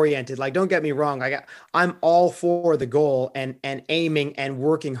goal oriented. Like, don't get me wrong. I'm all for the goal and aiming and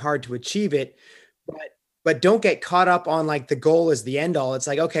working hard to achieve it. But, but don't get caught up on like the goal is the end all. It's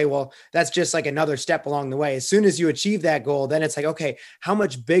like, okay, well, that's just like another step along the way. As soon as you achieve that goal, then it's like, okay, how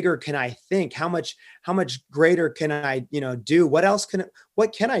much bigger can I think? How much greater can I, do?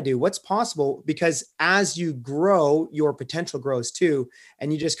 What can I do? What's possible? Because as you grow, your potential grows too.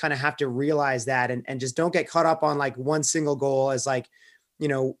 And you just kind of have to realize that and just don't get caught up on like one single goal as like, you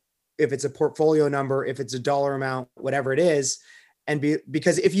know, if it's a portfolio number, if it's a dollar amount, whatever it is.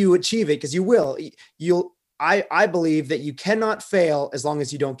 Because if you achieve it, because you will, I believe that you cannot fail as long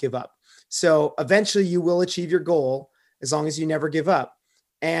as you don't give up. So eventually you will achieve your goal as long as you never give up.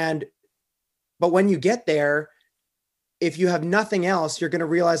 And but when you get there, if you have nothing else, you're going to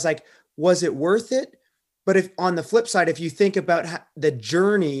realize like, was it worth it? But if on the flip side, if you think about the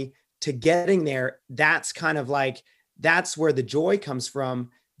journey to getting there, that's kind of like, that's where the joy comes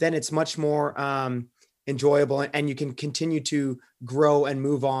from. Then it's much more enjoyable and you can continue to grow and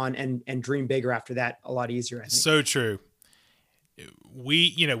move on and dream bigger after that a lot easier, I think. so true.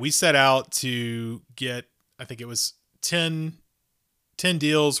 We set out to get, I think it was 10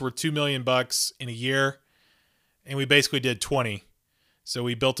 deals worth 2 million bucks in a year, and we basically did 20. So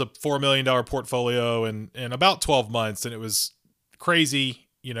we built a $4 million portfolio in about 12 months, and it was crazy,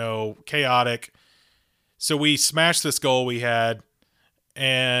 you know, chaotic. So we smashed this goal we had,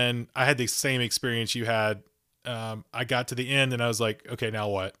 and I had the same experience you had. I got to the end, and I was like, okay, now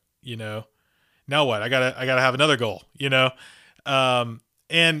what? You know, now what? I gotta have another goal. You know,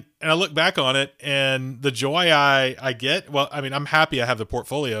 and I look back on it, and the joy I get. Well, I mean, I'm happy I have the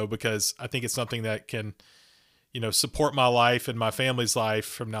portfolio because I think it's something that can, you know, support my life and my family's life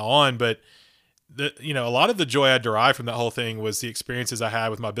from now on. But a lot of the joy I derived from that whole thing was the experiences I had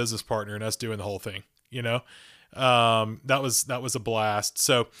with my business partner and us doing the whole thing. You know, that was a blast.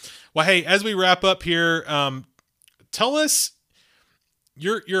 So, well, hey, as we wrap up here, tell us,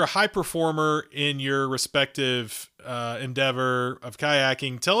 you're a high performer in your respective endeavor of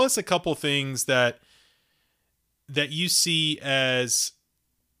kayaking. Tell us a couple things that you see as,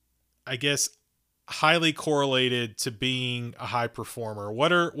 I guess, highly correlated to being a high performer.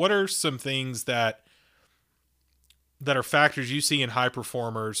 What are some things that are factors you see in high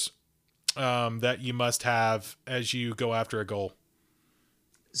performers, that you must have as you go after a goal?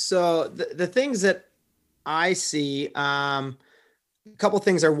 So the things that I see, a couple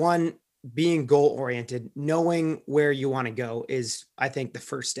things are: one, being goal oriented, knowing where you want to go is, I think, the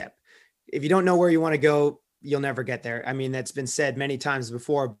first step. If you don't know where you want to go, you'll never get there. I mean, that's been said many times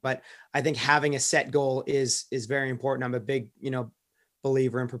before, but I think having a set goal is very important. I'm a big,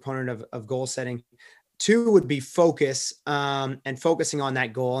 believer and proponent of goal setting. Two would be focus, and focusing on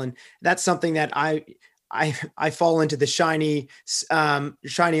that goal. And that's something that I fall into the shiny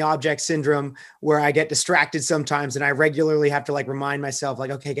object syndrome, where I get distracted sometimes, and I regularly have to like remind myself, like,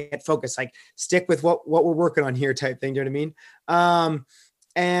 okay, get focused, like stick with what we're working on here, type thing. Do you know what I mean?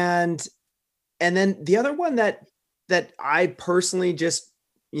 And then the other one that I personally just,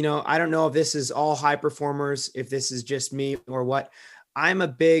 I don't know if this is all high performers, if this is just me or what. I'm a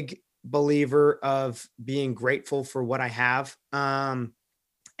big believer of being grateful for what I have, and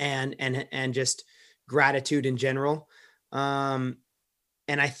just gratitude in general. And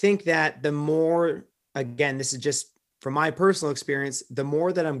I think that the more, again, this is just from my personal experience, the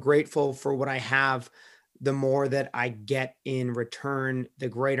more that I'm grateful for what I have, the more that I get in return, the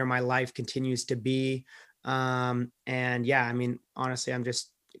greater my life continues to be. And yeah, I mean, honestly, I'm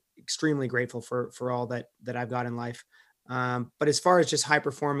just extremely grateful for all that I've got in life. But as far as just high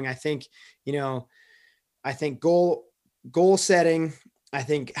performing, I think, I think goal setting, I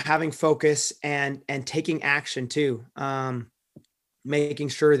think having focus and taking action too. Making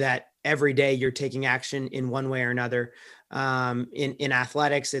sure that every day you're taking action in one way or another. In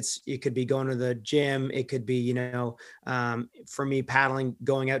athletics, it could be going to the gym. It could be, for me, paddling,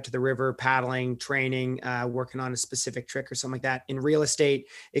 going out to the river, paddling, training, working on a specific trick or something like that. In real estate,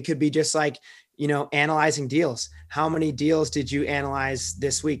 it could be just like, analyzing deals. How many deals did you analyze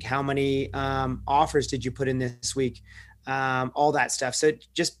this week? How many offers did you put in this week? All that stuff. So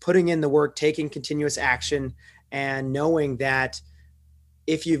just putting in the work, taking continuous action, and knowing that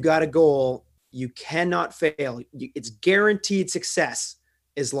if you've got a goal, you cannot fail. It's guaranteed success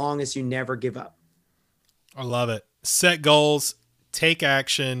as long as you never give up. I love it. Set goals, take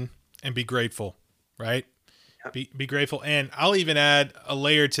action, and be grateful, right? Yep. Be grateful. And I'll even add a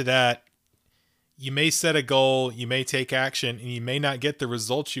layer to that. You may set a goal, you may take action, and you may not get the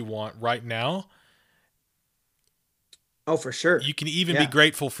results you want right now. Oh, for sure. You can even be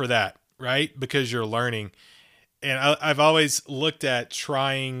grateful for that, right? Because you're learning. And I've always looked at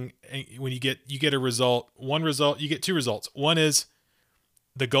trying, when you get a result, one result, you get two results. One is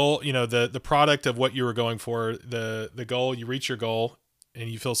the goal, the product of what you were going for, the goal, you reach your goal and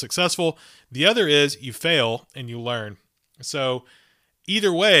you feel successful. The other is you fail and you learn. So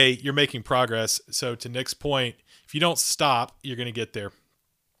either way, you're making progress. So to Nick's point, if you don't stop, you're going to get there.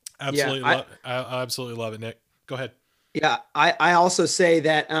 Absolutely. I absolutely love it, Nick. Go ahead. Yeah. I also say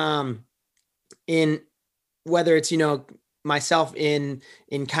that, in whether it's, myself in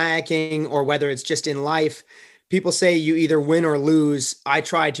kayaking or whether it's just in life, people say you either win or lose. I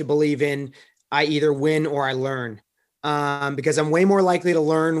try to believe in, I either win or I learn. Because I'm way more likely to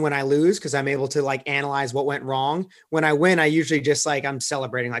learn when I lose, because I'm able to like analyze what went wrong. When I win, I usually just like, I'm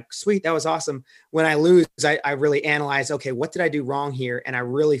celebrating like, sweet, that was awesome. When I lose, I really analyze, okay, what did I do wrong here? And I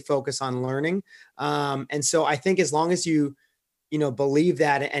really focus on learning. And so I think as long as you believe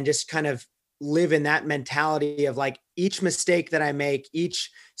that and just kind of live in that mentality of like, each mistake that I make, each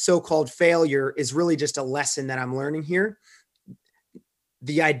so-called failure is really just a lesson that I'm learning here.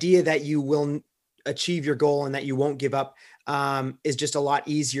 The idea that you will achieve your goal and that you won't give up is just a lot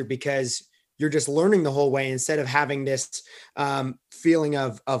easier, because you're just learning the whole way instead of having this feeling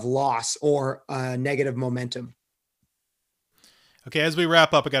of loss or negative momentum. Okay. As we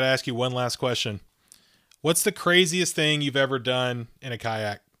wrap up, I got to ask you one last question. What's the craziest thing you've ever done in a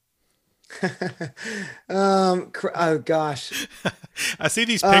kayak? Oh gosh. I see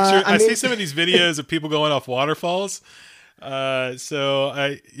these pictures. I see some of these videos of people going off waterfalls. I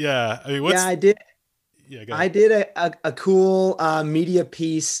did. Yeah, go ahead. I did a cool media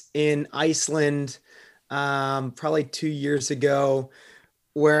piece in Iceland probably 2 years ago,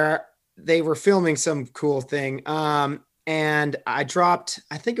 where they were filming some cool thing. And I dropped,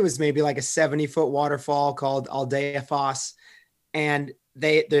 I think it was maybe like a 70-foot waterfall called Aldeafoss. And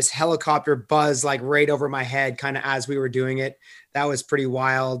this helicopter buzzed like right over my head kind of as we were doing it. That was pretty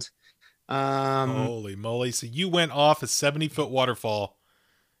wild. Holy moly. So you went off a 70-foot waterfall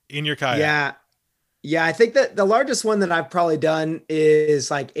in your kayak. Yeah. I think that the largest one that I've probably done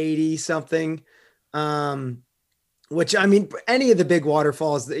is like 80 something. Which, I mean, any of the big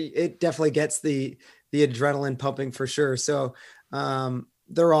waterfalls, it definitely gets the adrenaline pumping for sure. So,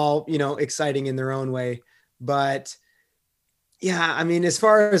 they're all, exciting in their own way, but yeah, I mean, as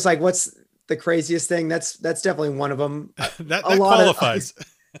far as like, what's the craziest thing, that's definitely one of them. that qualifies.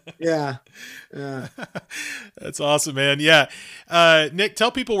 Yeah. That's awesome, man. Yeah. Nick,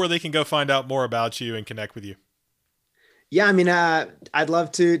 tell people where they can go find out more about you and connect with you. Yeah. I mean, I'd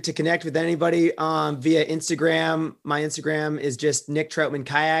love to connect with anybody, via Instagram. My Instagram is just Nick Troutman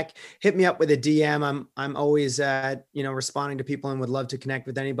Kayak. Hit me up with a DM. I'm always, responding to people and would love to connect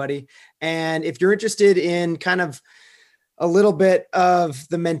with anybody. And if you're interested in kind of a little bit of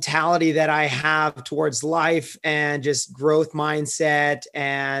the mentality that I have towards life and just growth mindset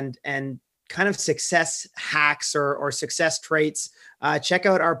and kind of success hacks or success traits, check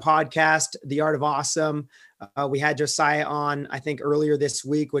out our podcast, The Art of Awesome. We had Josiah on, I think, earlier this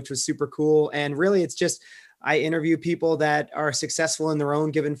week, which was super cool. And really, it's just, I interview people that are successful in their own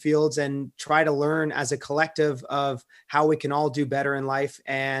given fields and try to learn as a collective of how we can all do better in life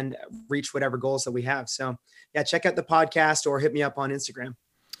and reach whatever goals that we have. So yeah, check out the podcast or hit me up on Instagram.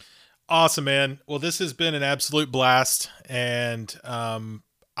 Awesome, man. Well, this has been an absolute blast. And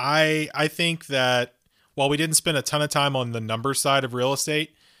I think that while we didn't spend a ton of time on the number side of real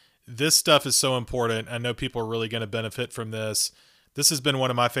estate, this stuff is so important. I know people are really going to benefit from this. This has been one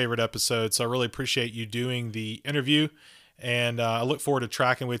of my favorite episodes, so I really appreciate you doing the interview. And I look forward to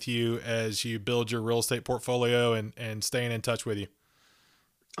tracking with you as you build your real estate portfolio and staying in touch with you.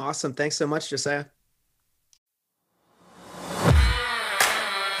 Awesome. Thanks so much, Josiah.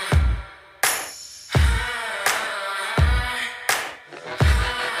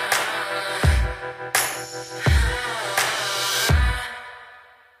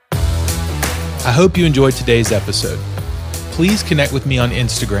 I hope you enjoyed today's episode. Please connect with me on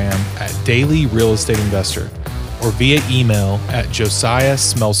Instagram at Daily Real Estate Investor or via email at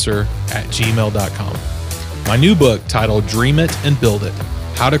josiahsmelser@gmail.com. My new book titled Dream It and Build It,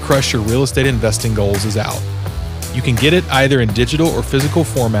 How to Crush Your Real Estate Investing Goals is out. You can get it either in digital or physical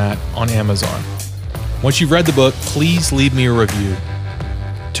format on Amazon. Once you've read the book, please leave me a review.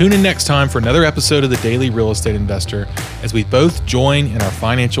 Tune in next time for another episode of The Daily Real Estate Investor as we both join in our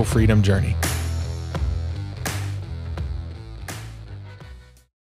financial freedom journey.